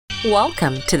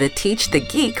Welcome to the Teach the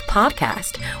Geek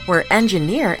podcast, where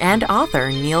engineer and author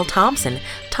Neil Thompson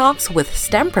talks with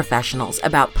STEM professionals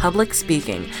about public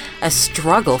speaking, a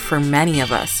struggle for many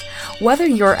of us. Whether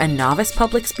you're a novice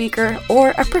public speaker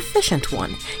or a proficient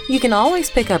one, you can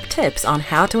always pick up tips on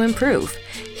how to improve.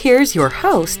 Here's your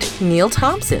host, Neil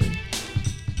Thompson.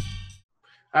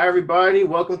 Hi, everybody.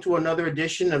 Welcome to another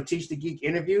edition of Teach the Geek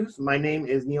interviews. My name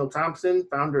is Neil Thompson,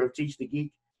 founder of Teach the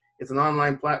Geek. It's an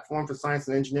online platform for science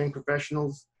and engineering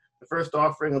professionals. The first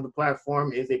offering of the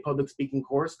platform is a public speaking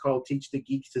course called Teach the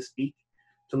Geek to Speak.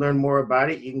 To learn more about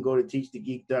it, you can go to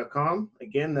teachthegeek.com.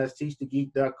 Again, that's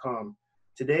teachthegeek.com.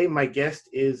 Today, my guest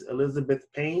is Elizabeth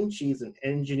Payne. She's an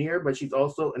engineer, but she's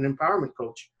also an empowerment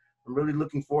coach. I'm really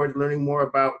looking forward to learning more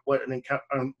about what an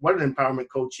empowerment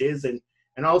coach is and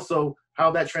also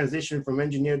how that transition from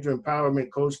engineer to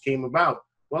empowerment coach came about.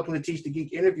 Welcome to Teach the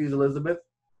Geek interviews, Elizabeth.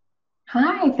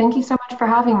 Hi, thank you so much for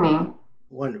having me.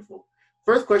 Wonderful.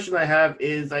 First question I have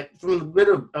is, from the bit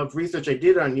of research I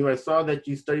did on you, I saw that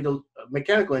you studied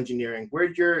mechanical engineering. Where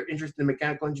did your interest in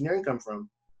mechanical engineering come from?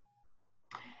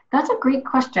 That's a great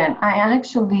question. I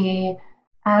actually,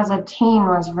 as a teen,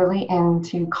 was really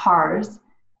into cars.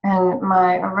 And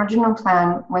my original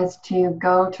plan was to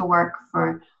go to work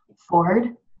for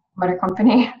Ford Motor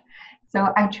Company.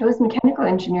 So I chose mechanical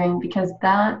engineering because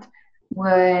that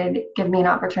would give me an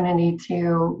opportunity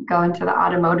to go into the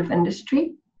automotive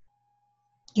industry.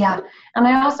 Yeah, and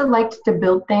I also liked to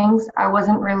build things. I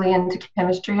wasn't really into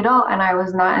chemistry at all, and I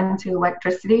was not into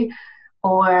electricity,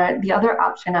 or the other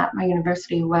option at my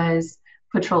university was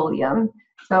petroleum.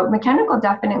 So mechanical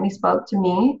definitely spoke to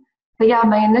me, but yeah,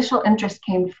 my initial interest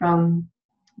came from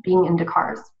being into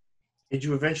cars. Did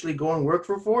you eventually go and work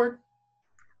for Ford?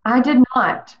 I did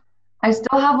not. I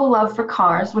still have a love for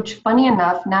cars, which, funny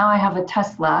enough, now I have a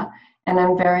Tesla and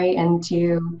I'm very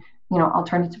into,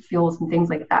 alternative fuels and things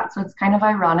like that. So it's kind of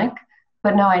ironic,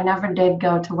 but no, I never did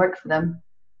go to work for them.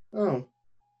 Oh,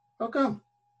 how come?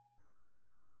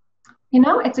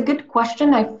 It's a good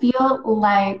question. I feel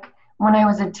like when I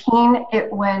was a teen,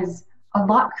 it was a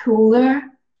lot cooler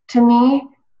to me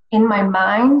in my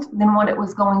mind than what it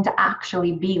was going to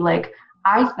actually be. Like,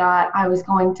 I thought I was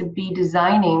going to be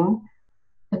designing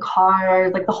the car,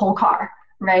 like the whole car,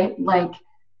 right? Like,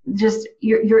 just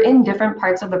you're in different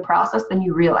parts of the process than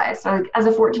you realize. So like, as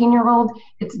a 14-year-old,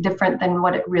 it's different than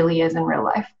what it really is in real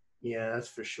life. Yeah, that's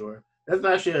for sure. That's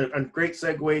actually a great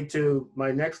segue to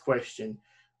my next question.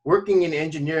 Working in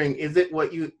engineering, is it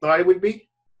what you thought it would be?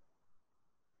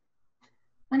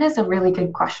 That is a really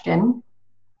good question.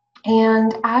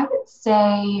 And I would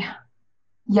say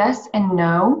yes and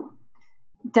no.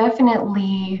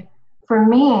 Definitely, for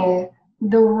me,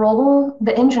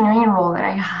 the engineering role that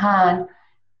I had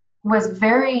was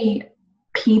very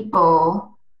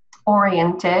people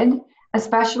oriented,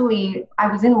 especially I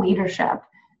was in leadership.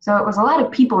 So it was a lot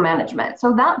of people management.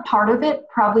 So that part of it,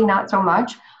 probably not so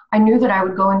much. I knew that I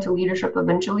would go into leadership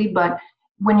eventually, but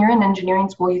when you're in engineering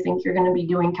school, you think you're going to be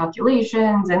doing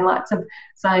calculations and lots of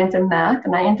science and math.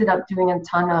 And I ended up doing a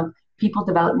ton of people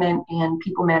development and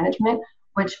people management,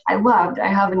 which I loved. I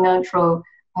have a natural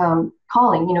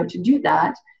calling, to do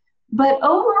that. But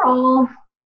overall,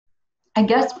 I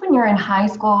guess when you're in high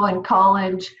school and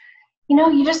college,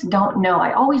 you just don't know.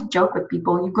 I always joke with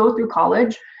people, you go through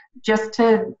college just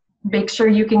to make sure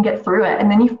you can get through it.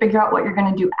 And then you figure out what you're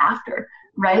going to do after,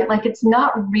 right? Like, it's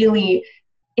not really,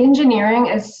 engineering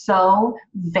is so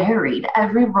varied.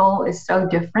 Every role is so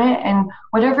different. And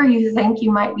whatever you think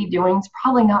you might be doing is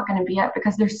probably not going to be it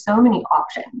because there's so many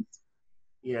options.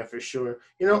 Yeah, for sure.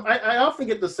 I often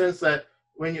get the sense that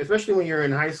especially when you're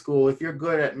in high school, if you're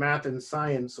good at math and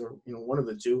science, or one of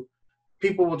the two,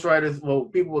 people will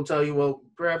tell you, well,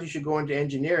 perhaps you should go into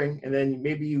engineering, and then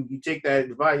maybe you take that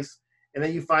advice, and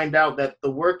then you find out that the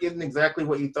work isn't exactly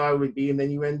what you thought it would be, and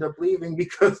then you end up leaving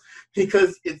because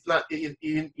it's not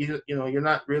you're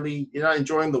not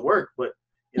enjoying the work, but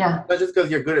yeah, not just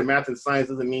because you're good at math and science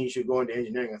doesn't mean you should go into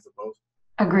engineering, I suppose.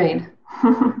 Agreed.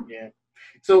 Yeah.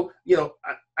 So,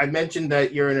 I mentioned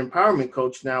that you're an empowerment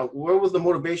coach now. Where was the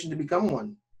motivation to become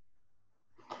one?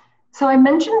 So I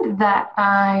mentioned that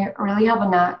I really have a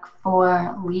knack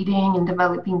for leading and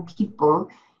developing people.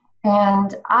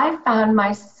 And I found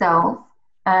myself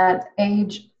at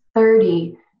age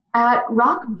 30 at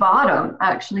rock bottom,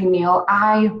 actually, Neil.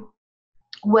 I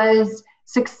was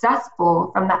successful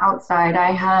from the outside.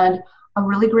 I had a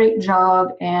really great job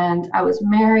and I was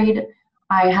married.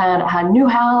 I had a new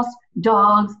house,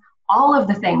 dogs, all of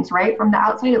the things, right? From the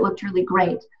outside, it looked really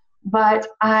great. But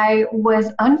I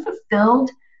was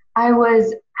unfulfilled. I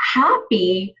was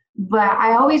happy, but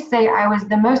I always say I was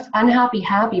the most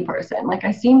happy person. Like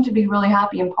I seemed to be really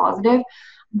happy and positive,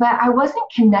 but I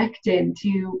wasn't connected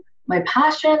to my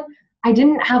passion. I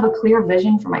didn't have a clear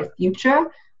vision for my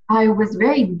future. I was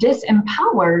very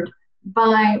disempowered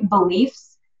by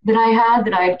beliefs that I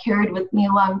had carried with me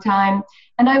a long time.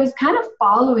 And I was kind of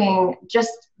following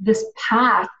just this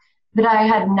path that I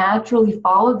had naturally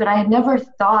followed that I had never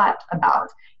thought about.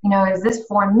 Is this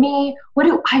for me? What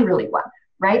do I really want?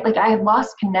 Right? Like I had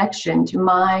lost connection to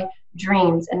my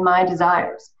dreams and my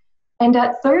desires. And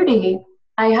at 30,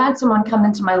 I had someone come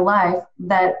into my life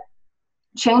that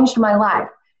changed my life.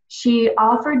 She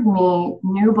offered me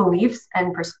new beliefs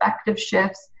and perspective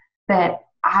shifts that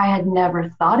I had never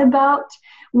thought about.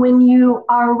 When you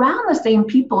are around the same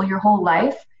people your whole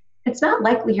life, it's not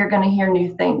likely you're going to hear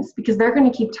new things because they're going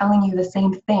to keep telling you the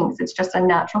same things. It's just a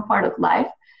natural part of life.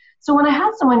 So when I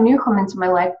had someone new come into my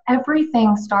life,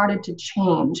 everything started to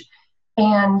change.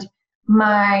 And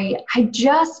I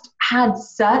just had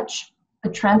such a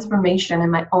transformation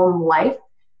in my own life.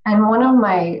 And one of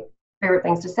my favorite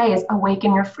things to say is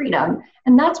awaken your freedom.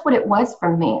 And that's what it was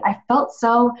for me. I felt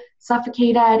so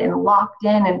suffocated and locked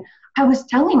in. And I was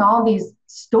telling all these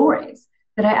stories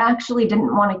that I actually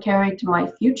didn't want to carry to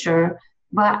my future,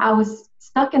 but I was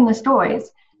stuck in the stories.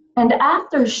 And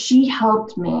after she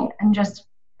helped me and just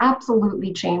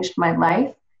absolutely changed my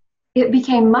life, it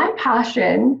became my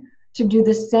passion to do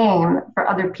the same for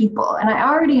other people. And I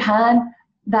already had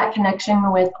that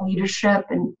connection with leadership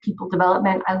and people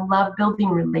development. I love building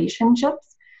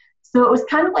relationships. So it was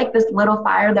kind of like this little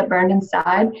fire that burned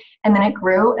inside, and then it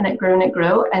grew and it grew and it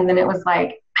grew. And then it was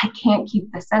like, I can't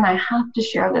keep this in. I have to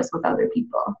share this with other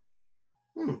people.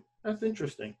 That's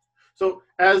interesting. So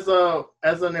as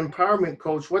an empowerment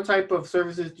coach, what type of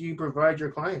services do you provide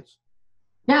your clients?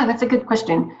 Yeah, that's a good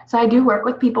question. So I do work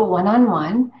with people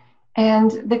one-on-one,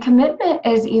 and the commitment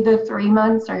is either 3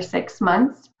 months or 6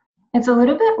 months. It's a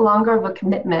little bit longer of a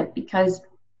commitment because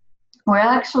we're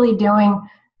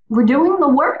doing the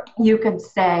work, you could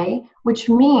say, which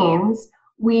means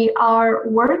we are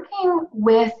working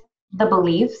with the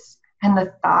beliefs and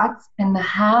the thoughts and the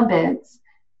habits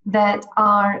that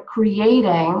are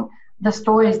creating the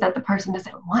stories that the person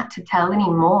doesn't want to tell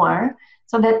anymore,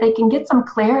 so that they can get some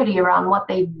clarity around what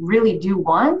they really do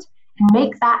want and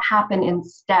make that happen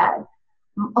instead.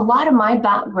 A lot of my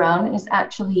background is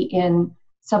actually in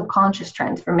subconscious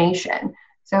transformation.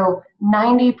 So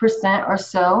 90% or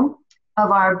so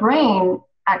of our brain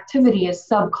activity is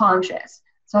subconscious.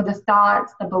 So the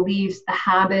thoughts, the beliefs, the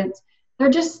habits, they're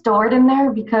just stored in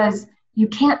there because you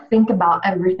can't think about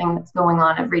everything that's going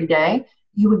on every day.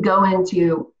 Your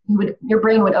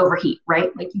brain would overheat,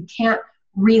 right? Like you can't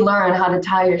relearn how to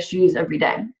tie your shoes every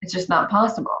day. It's just not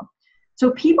possible.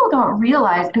 So people don't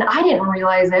realize, and I didn't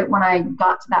realize it when I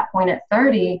got to that point at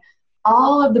 30,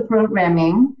 all of the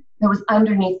programming that was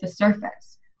underneath the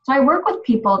surface. So I work with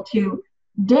people to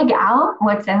dig out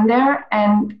what's in there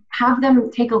and have them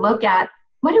take a look at,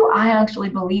 what do I actually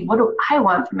believe? What do I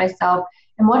want for myself?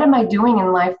 And what am I doing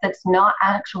in life that's not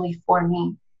actually for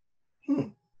me?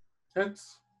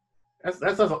 That's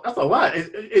a lot.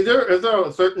 Is there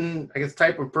a certain, I guess,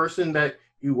 type of person that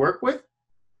you work with?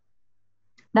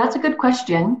 That's a good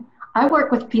question. I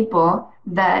work with people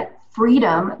that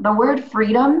the word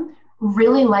freedom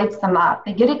really lights them up.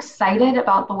 They get excited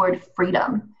about the word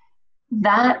freedom.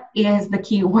 That is the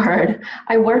key word.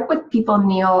 I work with people,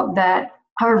 Neil, that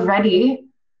are ready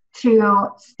to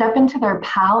step into their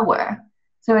power.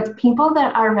 So it's people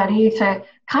that are ready to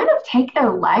kind of take their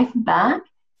life back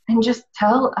and just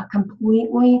tell a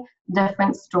completely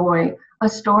different story, a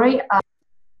story of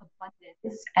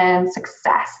abundance and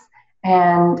success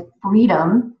and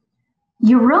freedom.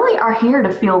 You really are here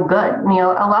to feel good. A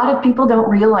lot of people don't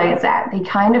realize that. They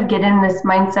kind of get in this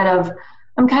mindset of,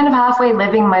 I'm kind of halfway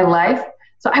living my life.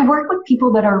 So I work with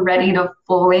people that are ready to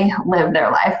fully live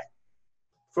their life.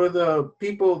 For the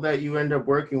people that you end up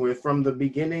working with, from the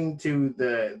beginning to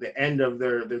the end of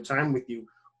their time with you,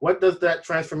 what does that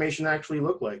transformation actually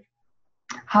look like?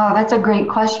 Oh, that's a great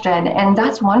question. And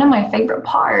that's one of my favorite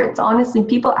parts. Honestly,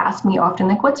 people ask me often,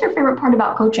 like, what's your favorite part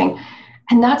about coaching?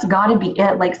 And that's got to be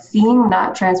it. Like seeing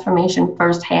that transformation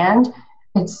firsthand,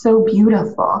 it's so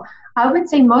beautiful. I would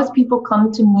say most people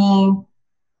come to me,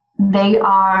 they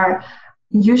are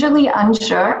usually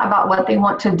unsure about what they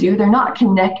want to do. They're not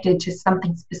connected to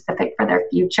something specific for their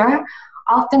future.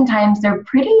 Oftentimes, they're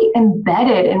pretty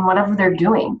embedded in whatever they're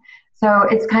doing. So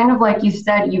it's kind of like you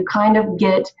said, you kind of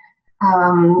get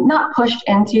not pushed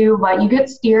into, but you get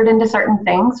steered into certain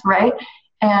things, right?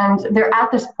 And they're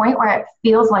at this point where it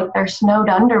feels like they're snowed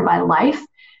under by life.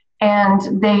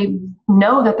 and they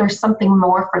know that there's something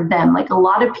more for them. Like a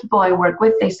lot of people I work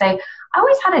with, they say, I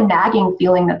always had a nagging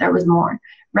feeling that there was more,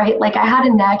 right? Like I had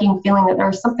a nagging feeling that there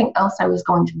was something else I was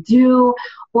going to do,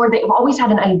 or they've always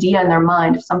had an idea in their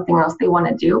mind of something else they want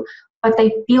to do, but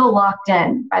they feel locked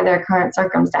in by their current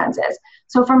circumstances.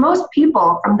 So for most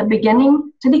people, from the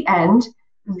beginning to the end,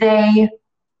 they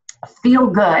feel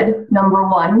good, number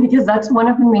one, because that's one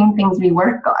of the main things we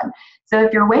work on. So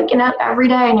if you're waking up every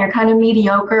day and you're kind of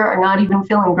mediocre or not even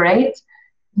feeling great,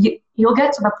 you'll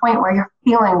get to the point where you're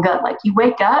feeling good. Like you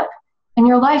wake up and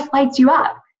your life lights you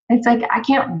up. It's like, I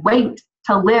can't wait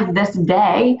to live this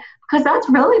day, because that's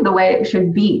really the way it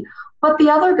should be. But the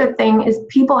other good thing is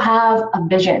people have a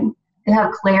vision. They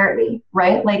have clarity,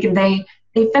 right? Like they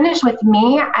finish with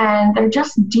me and they're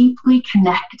just deeply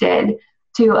connected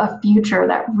to a future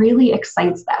that really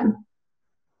excites them.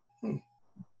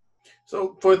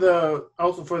 So for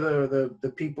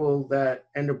the people that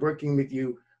end up working with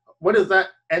you, what does that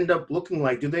end up looking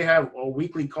like? Do they have a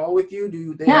weekly call with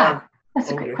you?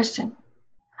 That's a great question.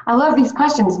 I love these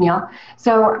questions, Neil.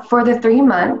 So for the 3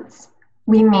 months,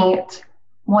 we meet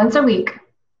once a week,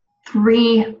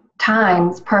 3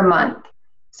 times per month.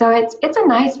 So it's a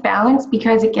nice balance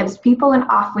because it gives people an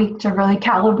off week to really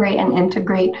calibrate and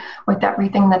integrate with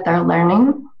everything that they're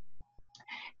learning.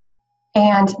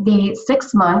 And the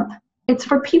 6th month, it's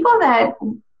for people that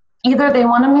either they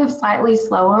want to move slightly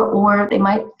slower or they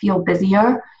might feel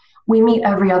busier. We meet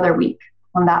every other week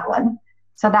on that one.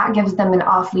 So that gives them an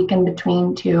off week in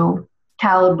between to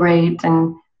calibrate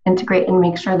and integrate and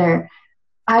make sure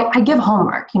I give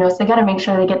homework, so they got to make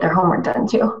sure they get their homework done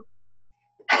too.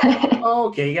 Oh,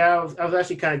 okay. Yeah, I was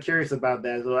actually kind of curious about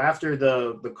that. So after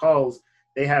the calls,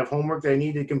 they have homework they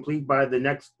need to complete by the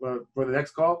next for the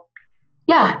next call?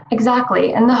 Yeah,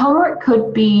 exactly. And the homework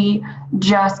could be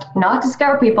just, not to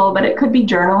scare people, but it could be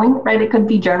journaling, right? It could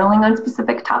be journaling on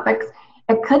specific topics.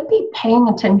 It could be paying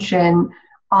attention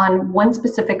on one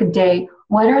specific day.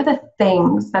 What are the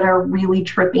things that are really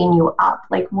tripping you up?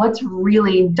 Like what's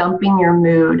really dumping your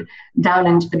mood down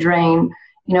into the drain?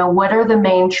 What are the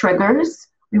main triggers?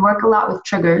 We work a lot with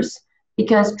triggers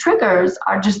because triggers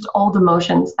are just old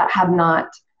emotions that have not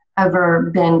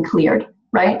ever been cleared,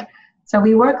 right? So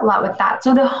we work a lot with that.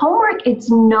 So the homework, it's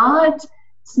not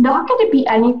going to be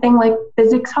anything like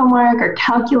physics homework or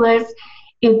calculus.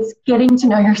 It's getting to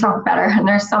know yourself better, and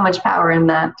there's so much power in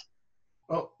that.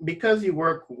 Well, because you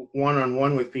work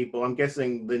one-on-one with people, I'm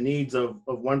guessing the needs of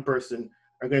one person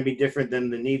are going to be different than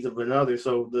the needs of another.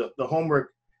 So the homework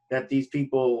that these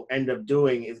people end up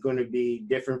doing is going to be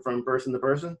different from person to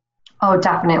person? Oh,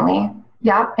 definitely.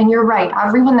 Yeah, and you're right.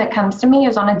 Everyone that comes to me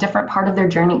is on a different part of their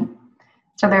journey.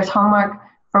 So there's homework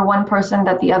for one person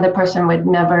that the other person would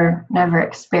never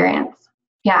experience.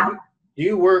 Yeah. Do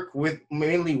you work with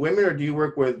mainly women or do you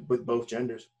work with both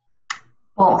genders?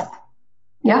 Both.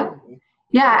 Yeah.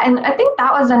 Yeah, and I think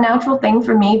that was a natural thing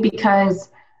for me because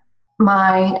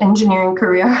my engineering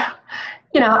career,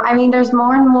 there's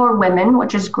more and more women,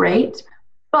 which is great,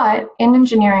 but in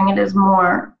engineering, it is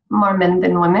more men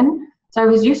than women. So I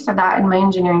was used to that in my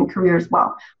engineering career as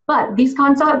well. But these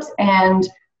concepts and,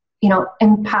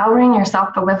 empowering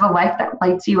yourself to live a life that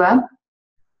lights you up,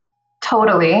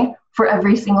 totally, for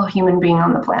every single human being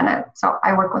on the planet. So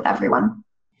I work with everyone.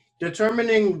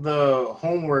 Determining the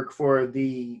homework for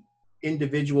the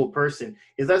individual person,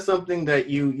 is that something that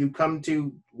you come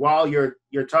to while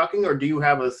you're talking, or do you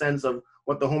have a sense of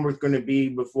what the homework's going to be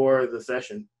before the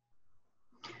session?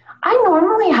 I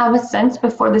normally have a sense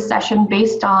before the session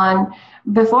based on,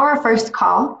 before our first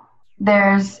call,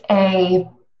 there's a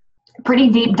pretty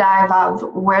deep dive of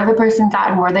where the person's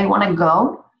at and where they want to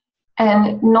go.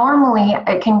 And normally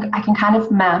I can kind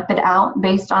of map it out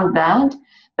based on that.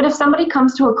 But if somebody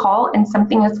comes to a call and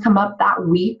something has come up that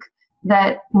week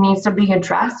that needs to be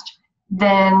addressed,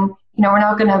 then we're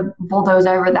not going to bulldoze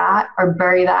over that or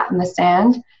bury that in the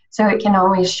sand. So it can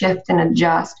always shift and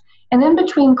adjust. And in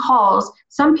between calls,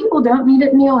 some people don't need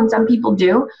it, Neil, and some people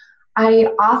do. I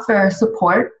offer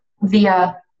support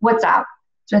via WhatsApp.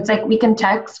 So it's like we can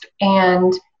text,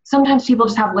 and sometimes people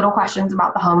just have little questions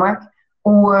about the homework,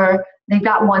 or they've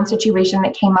got one situation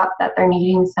that came up that they're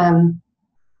needing some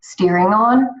steering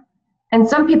on. And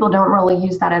some people don't really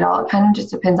use that at all. It kind of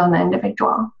just depends on the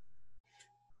individual.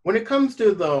 When it comes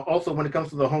to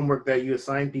the homework that you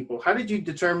assign people, how did you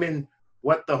determine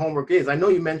what the homework is? I know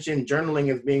you mentioned journaling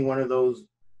as being one of those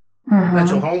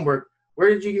potential homework. Where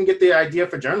did you even get the idea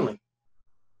for journaling?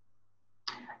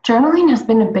 Journaling has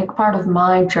been a big part of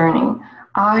my journey.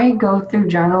 I go through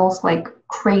journals like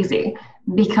crazy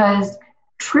because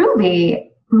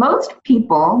truly most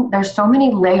people, there's so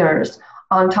many layers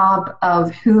on top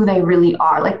of who they really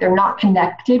are. Like they're not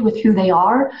connected with who they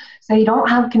are. So they don't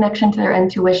have connection to their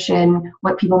intuition,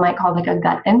 what people might call like a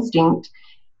gut instinct.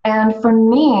 And for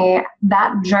me,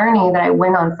 that journey that I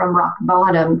went on from rock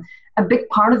bottom, a big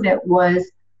part of it was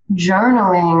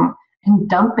journaling and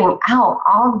dumping out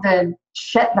all the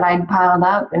shit that I'd piled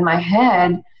up in my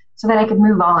head so that I could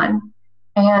move on.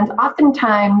 And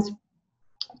oftentimes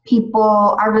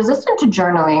people are resistant to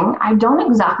journaling. I don't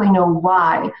exactly know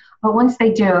why, but once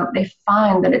they do, they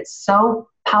find that it's so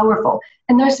powerful.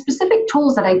 And there's specific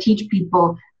tools that I teach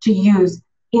people to use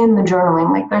in the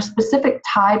journaling. Like there's specific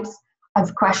types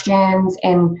of questions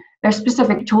and there's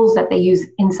specific tools that they use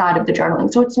inside of the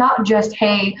journaling. So it's not just,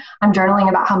 hey, I'm journaling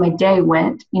about how my day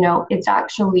went. You know, it's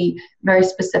actually very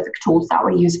specific tools that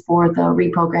we use for the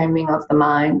reprogramming of the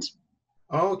mind.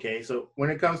 Okay, so when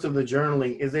it comes to the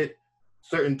journaling, is it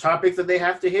certain topics that they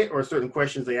have to hit or certain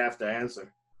questions they have to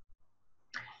answer?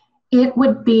 It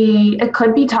could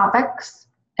be topics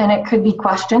and it could be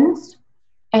questions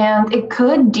and it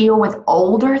could deal with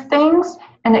older things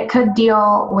and it could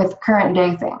deal with current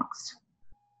day things.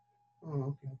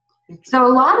 Oh, okay. So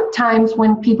a lot of times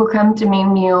when people come to me,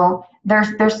 Neil,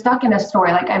 they're stuck in a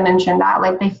story, like I mentioned that,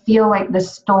 like they feel like the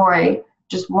story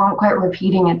just won't quite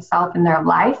repeating itself in their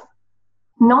life.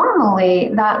 Normally,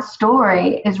 that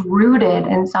story is rooted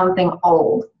in something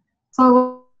old.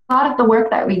 So a lot of the work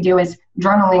that we do is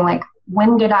journaling, like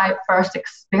when did I first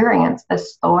experience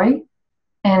this story?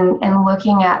 And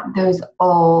looking at those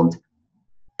old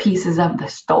pieces of the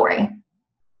story.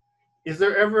 Is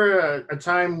there ever a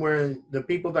time where the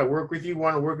people that work with you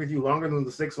want to work with you longer than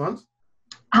the 6 months?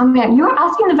 Oh man, you're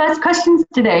asking the best questions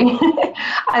today.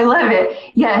 I love it.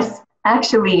 Yes,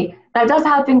 actually, that does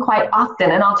happen quite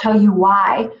often, and I'll tell you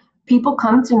why. People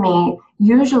come to me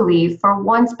usually for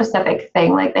one specific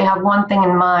thing, like they have one thing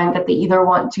in mind that they either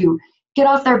want to get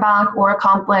off their back or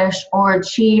accomplish or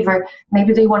achieve, or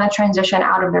maybe they want to transition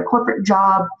out of their corporate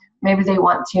job, maybe they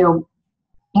want to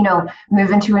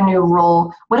move into a new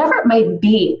role, whatever it may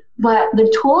be. But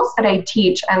the tools that I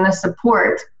teach and the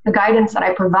support, the guidance that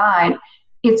I provide,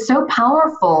 it's so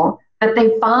powerful that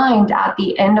they find at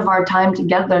the end of our time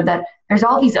together that there's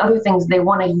all these other things they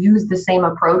want to use the same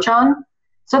approach on.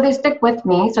 So they stick with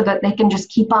me so that they can just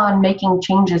keep on making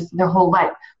changes their whole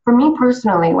life. For me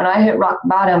personally, when I hit rock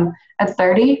bottom at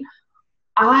 30,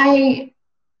 I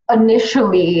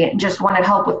initially just wanted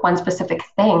help with one specific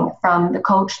thing from the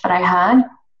coach that I had.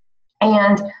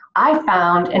 And I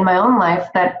found in my own life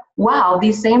that, wow,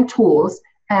 these same tools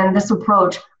and this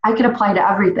approach, I could apply to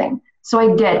everything. So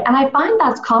I did. And I find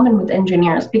that's common with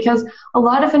engineers because a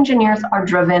lot of engineers are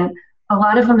driven. A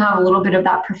lot of them have a little bit of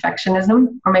that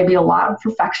perfectionism, or maybe a lot of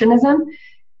perfectionism.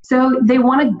 So they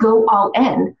want to go all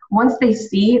in. Once they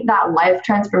see that life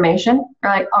transformation,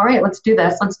 they're like, all right, let's do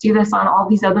this. Let's do this on all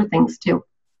these other things too.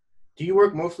 Do you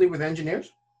work mostly with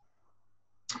engineers?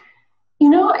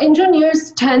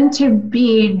 Engineers tend to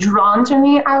be drawn to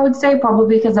me, I would say,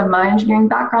 probably because of my engineering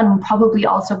background and probably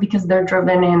also because they're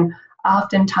driven and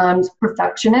oftentimes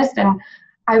perfectionist. And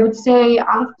I would say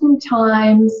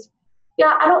oftentimes,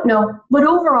 I don't know. But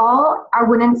overall, I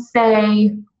wouldn't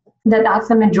say that that's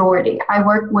the majority. I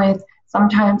work with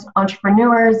sometimes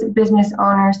entrepreneurs, business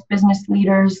owners, business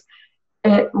leaders.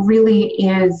 It really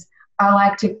is, I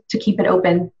like to keep it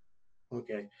open.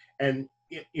 Okay. And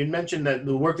you mentioned that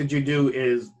the work that you do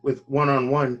is with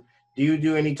one-on-one. Do you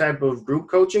do any type of group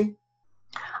coaching?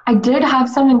 I did have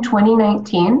some in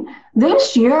 2019.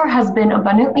 This year has been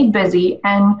abundantly busy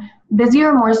and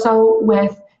busier more so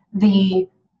with the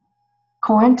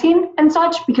quarantine and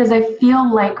such, because I feel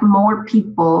like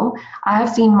I have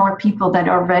seen more people that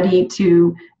are ready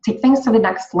to take things to the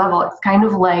next level. It's kind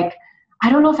of like, I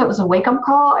don't know if it was a wake-up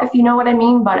call, if you know what I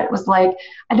mean, but it was like,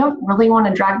 I don't really want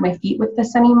to drag my feet with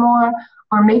this anymore.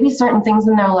 Or maybe certain things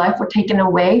in their life were taken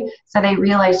away, so they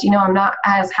realized, I'm not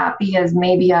as happy as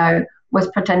maybe I was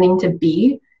pretending to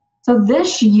be. So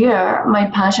this year, my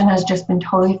passion has just been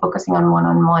totally focusing on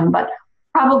one-on-one, but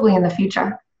probably in the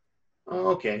future. Oh,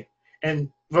 okay. And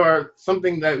for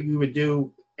something that you would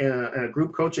do in a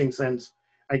group coaching sense,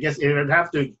 I guess it would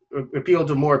have to appeal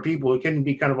to more people. It couldn't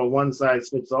be kind of a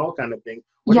one-size-fits-all kind of thing.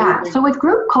 So with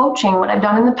group coaching, what I've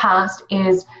done in the past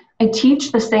is I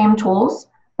teach the same tools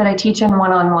that I teach in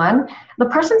one-on-one. The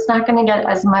person's not going to get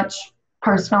as much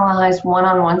personalized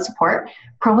one-on-one support,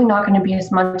 probably not going to be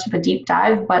as much of a deep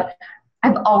dive, but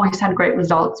I've always had great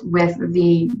results with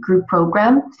the group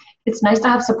program. It's nice to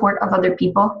have support of other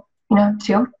people,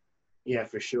 too. Yeah,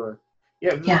 for sure.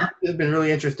 Yeah. It's been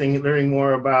really interesting learning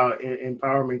more about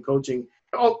empowerment coaching.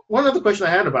 Oh, one other question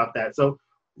I had about that. So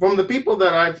from the people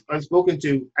that I've spoken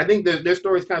to, I think that their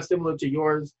story is kind of similar to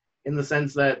yours. in the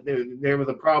sense that there was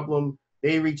a problem.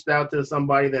 They reached out to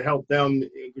somebody that helped them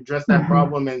address that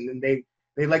problem, and they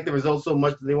like the results so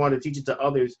much that they want to teach it to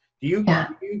others. Do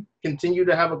you continue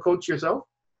to have a coach yourself?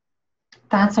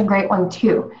 That's a great one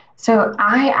too. So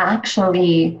I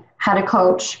actually had a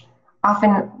coach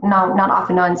not off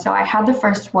and on. So I had the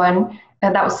first one,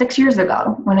 that was 6 years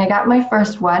ago when I got my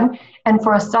first one. And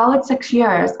for a solid 6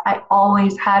 years, I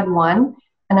always had one.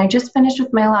 And I just finished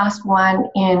with my last one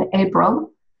in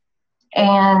April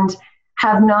and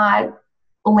have not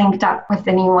linked up with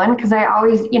anyone because I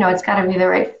always, it's got to be the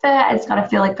right fit. It's got to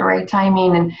feel like the right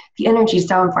timing, and the energy is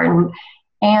so important.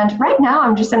 And right now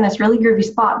I'm just in this really groovy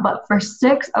spot, but for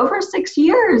over 6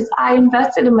 years, I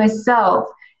invested in myself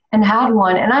and had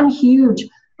one, and I'm huge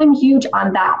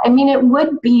on that. I mean, it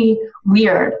would be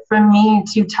weird for me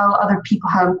to tell other people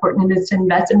how important it is to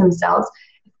invest in themselves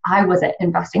if I wasn't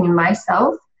investing in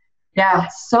myself. Yeah,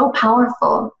 so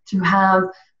powerful to have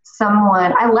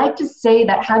someone. I like to say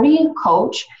that having a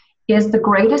coach is the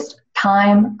greatest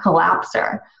time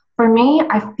collapser. For me,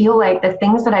 I feel like the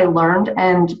things that I learned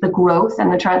and the growth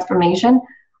and the transformation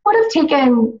would have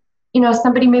taken,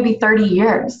 somebody maybe 30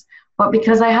 years. But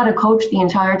because I had a coach the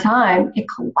entire time, it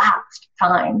collapsed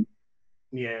time.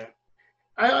 Yeah.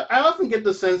 I often get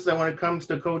the sense that when it comes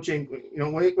to coaching,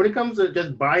 when it comes to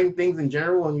just buying things in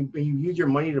general, and you use your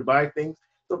money to buy things.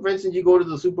 So for instance, you go to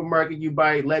the supermarket, you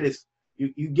buy lettuce,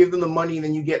 you give them the money and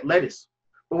then you get lettuce.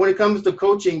 But when it comes to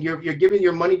coaching, you're giving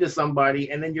your money to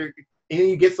somebody and then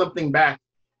you get something back.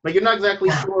 But you're not exactly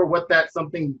sure what that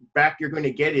something back you're going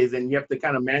to get is, and you have to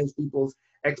kind of manage people's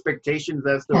expectations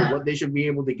as to what they should be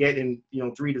able to get in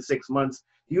 3 to 6 months.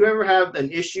 Do you ever have an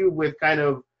issue with kind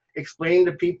of explaining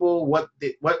to people what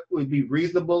would be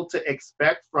reasonable to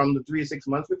expect from the 3 to 6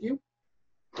 months with you?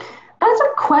 That's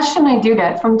a question I do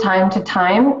get from time to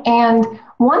time. And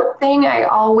one thing I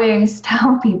always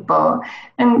tell people,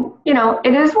 and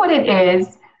it is what it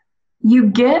is, you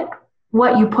get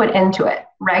what you put into it,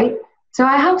 right? So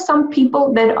I have some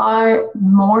people that are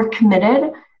more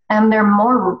committed and they're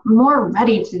more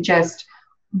ready to just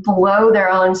blow their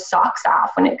own socks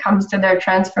off when it comes to their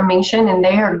transformation, and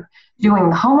they are doing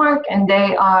the homework and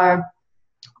they are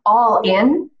all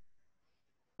in.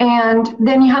 And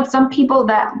then you have some people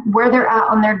that where they're at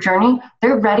on their journey,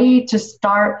 they're ready to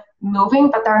start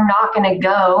moving, but they're not going to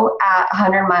go at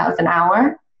 100 miles an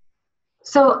hour.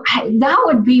 So that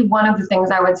would be one of the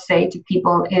things I would say to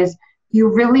people is you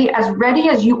really, as ready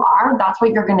as you are, that's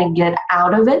what you're going to get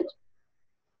out of it.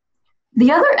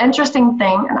 The other interesting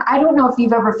thing, and I don't know if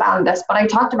you've ever found this, but I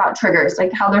talked about triggers,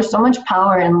 like how there's so much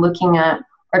power in looking at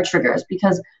our triggers,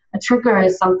 because a trigger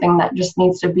is something that just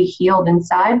needs to be healed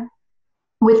inside.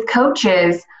 With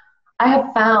coaches, I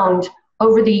have found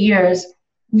over the years,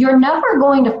 you're never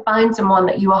going to find someone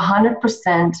that you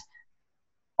 100%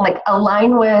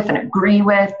 align with and agree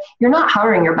with. You're not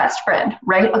hiring your best friend,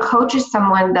 right? A coach is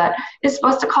someone that is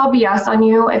supposed to call BS on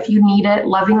you if you need it,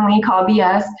 lovingly call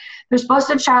BS. They're supposed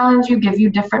to challenge you, give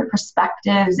you different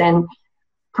perspectives, and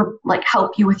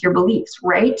help you with your beliefs,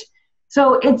 right?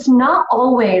 So it's not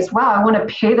always, wow, I want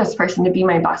to pay this person to be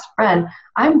my best friend.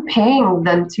 I'm paying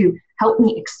them to help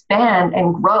me expand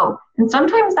and grow. And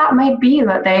sometimes that might be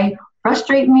that they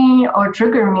frustrate me or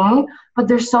trigger me, but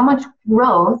there's so much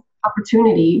growth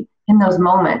opportunity in those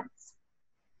moments.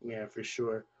 Yeah, for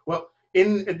sure. Well,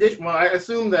 in addition, I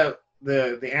assume that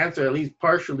the answer, at least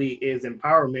partially, is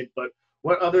empowerment, but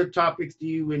what other topics do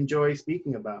you enjoy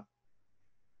speaking about?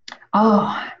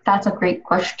 Oh, that's a great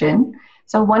question.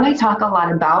 So one I talk a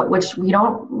lot about, which we're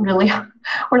not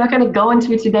going to go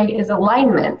into today, is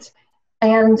alignment.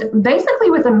 And basically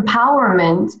with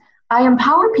empowerment, I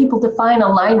empower people to find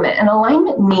alignment. And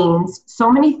alignment means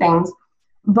so many things,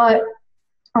 but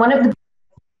one of the that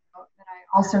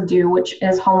I also do, which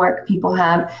is homework people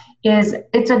have, is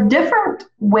it's a different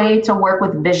way to work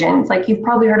with visions. Like you've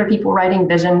probably heard of people writing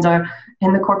visions, or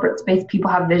in the corporate space,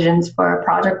 people have visions for a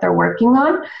project they're working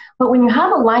on. But when you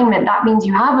have alignment, that means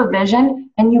you have a vision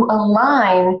and you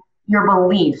align your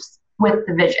beliefs with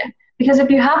the vision. Because if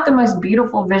you have the most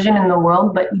beautiful vision in the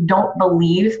world, but you don't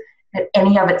believe that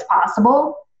any of it's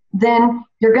possible, then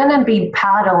you're going to be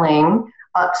paddling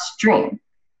upstream.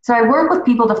 So I work with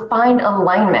people to find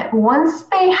alignment. Once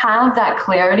they have that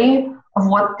clarity of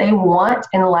what they want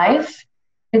in life,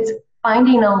 it's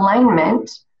finding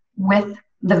alignment with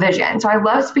the vision. So I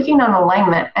love speaking on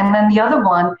alignment. And then the other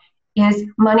one is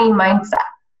money mindset.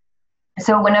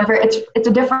 So whenever it's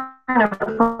a different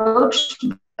approach.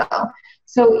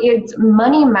 So it's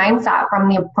money mindset from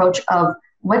the approach of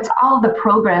what's all the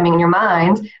programming in your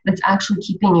mind that's actually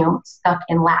keeping you stuck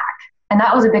in lack. And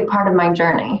that was a big part of my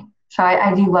journey. So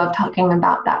I do love talking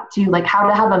about that too, like how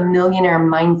to have a millionaire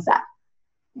mindset.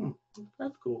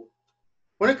 That's cool.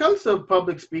 When it comes to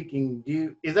public speaking,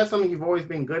 is that something you've always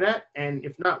been good at? And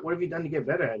if not, what have you done to get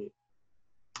better at it?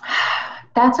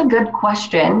 That's a good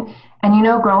question.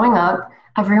 And growing up,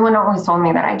 everyone always told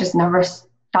me that I just never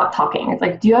stopped talking. It's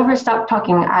like, do you ever stop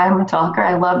talking? I'm a talker.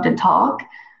 I love to talk,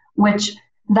 which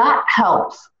that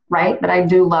helps, right? That I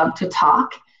do love to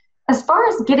talk. As far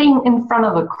as getting in front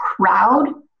of a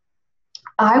crowd,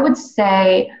 I would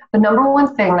say the number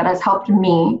one thing that has helped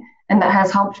me and that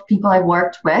has helped people I've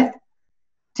worked with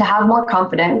to have more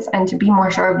confidence and to be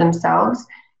more sure of themselves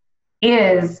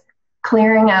is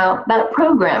clearing out that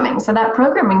programming. So that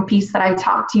programming piece that I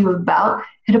talked to you about,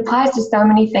 it applies to so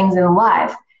many things in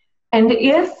life. And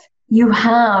if you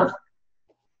have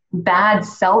bad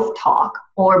self-talk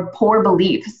or poor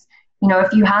beliefs,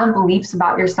 if you have beliefs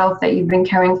about yourself that you've been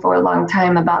carrying for a long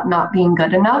time about not being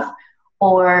good enough,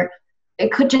 or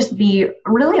it could just be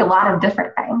really a lot of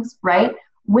different things, right?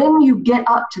 When you get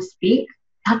up to speak,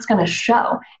 that's going to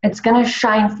show. It's going to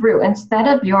shine through. Instead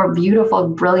of your beautiful,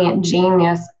 brilliant,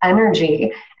 genius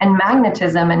energy and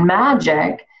magnetism and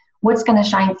magic, what's going to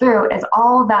shine through is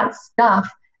all that stuff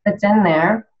that's in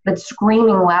there that's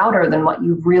screaming louder than what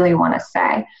you really want to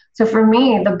say. So for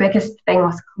me, the biggest thing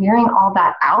was clearing all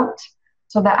that out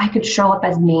so that I could show up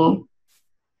as me.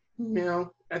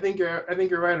 I think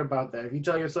you're right about that. If you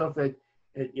tell yourself that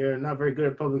you're not very good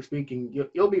at public speaking,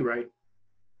 you'll be right.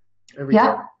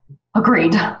 Yeah,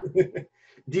 agreed.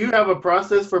 Do you have a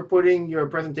process for putting your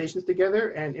presentations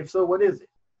together? And if so, what is it?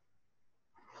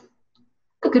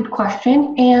 A good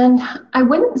question. And I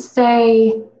wouldn't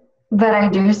say that I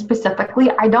do specifically.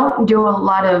 I don't do a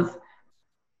lot of,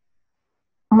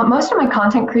 most of my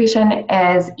content creation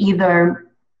is either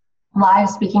live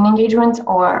speaking engagements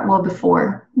or,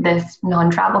 before this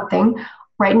non-travel thing,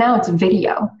 right now it's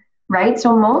video, right?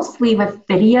 So mostly with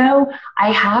video,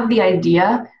 I have the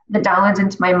idea that downloads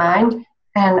into my mind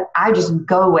and I just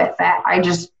go with it. I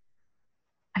just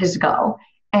go.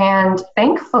 And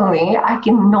thankfully, I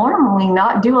can normally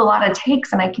not do a lot of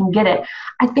takes and I can get it.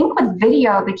 I think with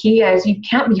video, the key is you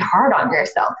can't be hard on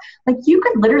yourself. Like you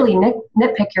could literally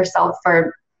nitpick yourself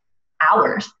for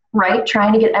hours, right?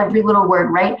 Trying to get every little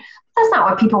word right. That's not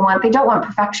what people want. They don't want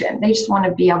perfection. They just want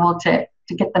to be able to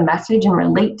get the message and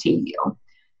relate to you.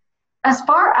 As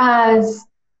far as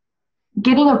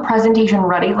getting a presentation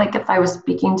ready, like if I was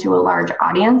speaking to a large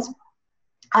audience,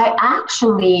 I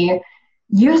actually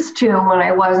used to, when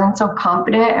I wasn't so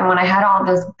confident and when I had all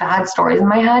those bad stories in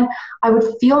my head, I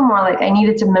would feel more like I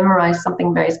needed to memorize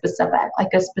something very specific,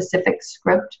 like a specific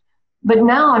script. But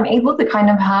now I'm able to kind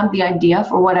of have the idea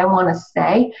for what I want to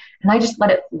say, and I just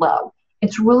let it flow.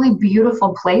 It's a really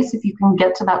beautiful place if you can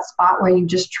get to that spot where you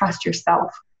just trust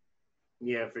yourself.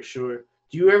 Yeah, for sure.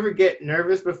 Do you ever get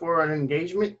nervous before an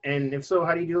engagement? And if so,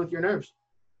 how do you deal with your nerves?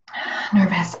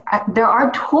 Nervous. There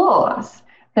are tools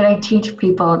that I teach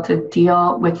people to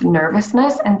deal with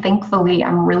nervousness. And thankfully,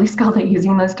 I'm really skilled at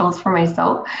using those tools for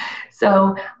myself.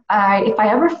 So if I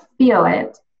ever feel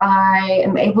it, I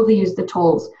am able to use the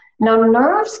tools. Now,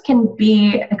 nerves can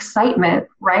be excitement,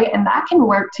 right? And that can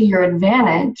work to your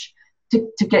advantage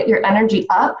to get your energy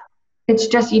up. It's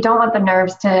just you don't want the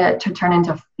nerves to turn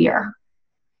into fear.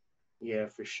 Yeah,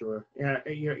 for sure. Yeah,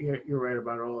 you're right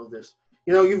about all of this.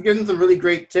 You've given some really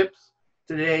great tips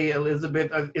today,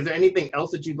 Elizabeth. Is there anything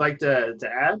else that you'd like to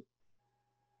add?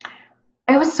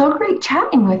 It was so great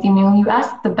chatting with you, Neil. You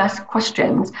asked the best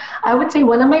questions. I would say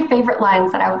one of my favorite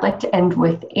lines that I would like to end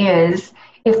with is,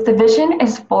 if the vision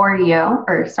is for you,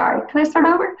 can I start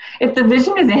over? If the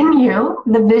vision is in you,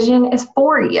 the vision is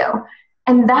for you.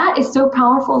 And that is so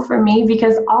powerful for me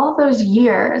because all those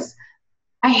years,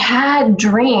 I had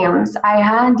dreams, I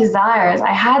had desires,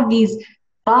 I had these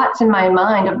thoughts in my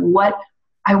mind of what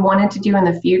I wanted to do in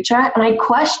the future. And I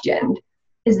questioned,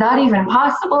 is that even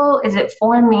possible? Is it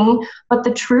for me? But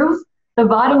the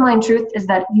bottom line truth is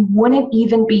that you wouldn't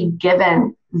even be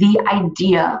given the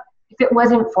idea if it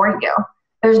wasn't for you.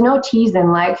 There's no tease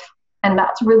in life. And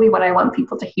that's really what I want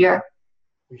people to hear.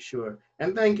 For sure.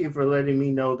 And thank you for letting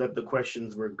me know that the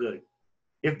questions were good.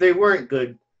 If they weren't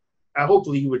good,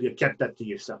 hopefully you would have kept that to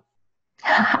yourself.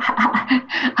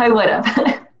 I would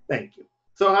have. Thank you.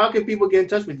 So how can people get in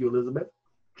touch with you, Elizabeth?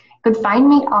 You could find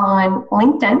me on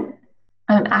LinkedIn.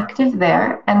 I'm active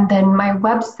there. And then my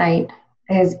website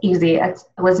is easy. It's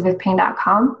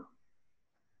elizabethpayne.com.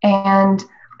 And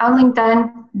on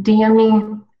LinkedIn, DM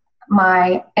me.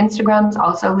 My Instagram is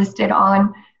also listed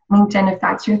on LinkedIn if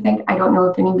that's your thing. I don't know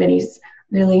if anybody's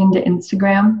really into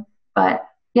Instagram, but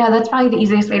yeah, that's probably the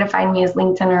easiest way to find me is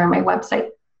LinkedIn or my website.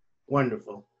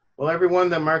 Wonderful. Well, everyone,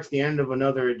 that marks the end of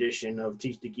another edition of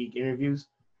Teach the Geek interviews.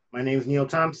 My name is Neil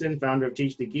Thompson, founder of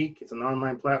Teach the Geek. It's an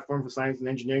online platform for science and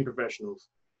engineering professionals.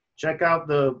 Check out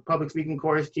the public speaking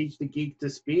course, Teach the Geek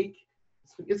to Speak.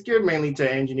 It's geared mainly to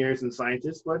engineers and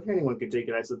scientists, but anyone can take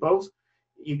it, I suppose.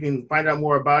 You can find out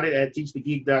more about it at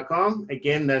teachthegeek.com.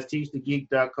 Again, that's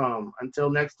teachthegeek.com.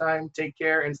 Until next time, take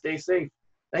care and stay safe.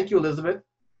 Thank you, Elizabeth.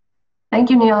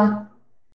 Thank you, Neil.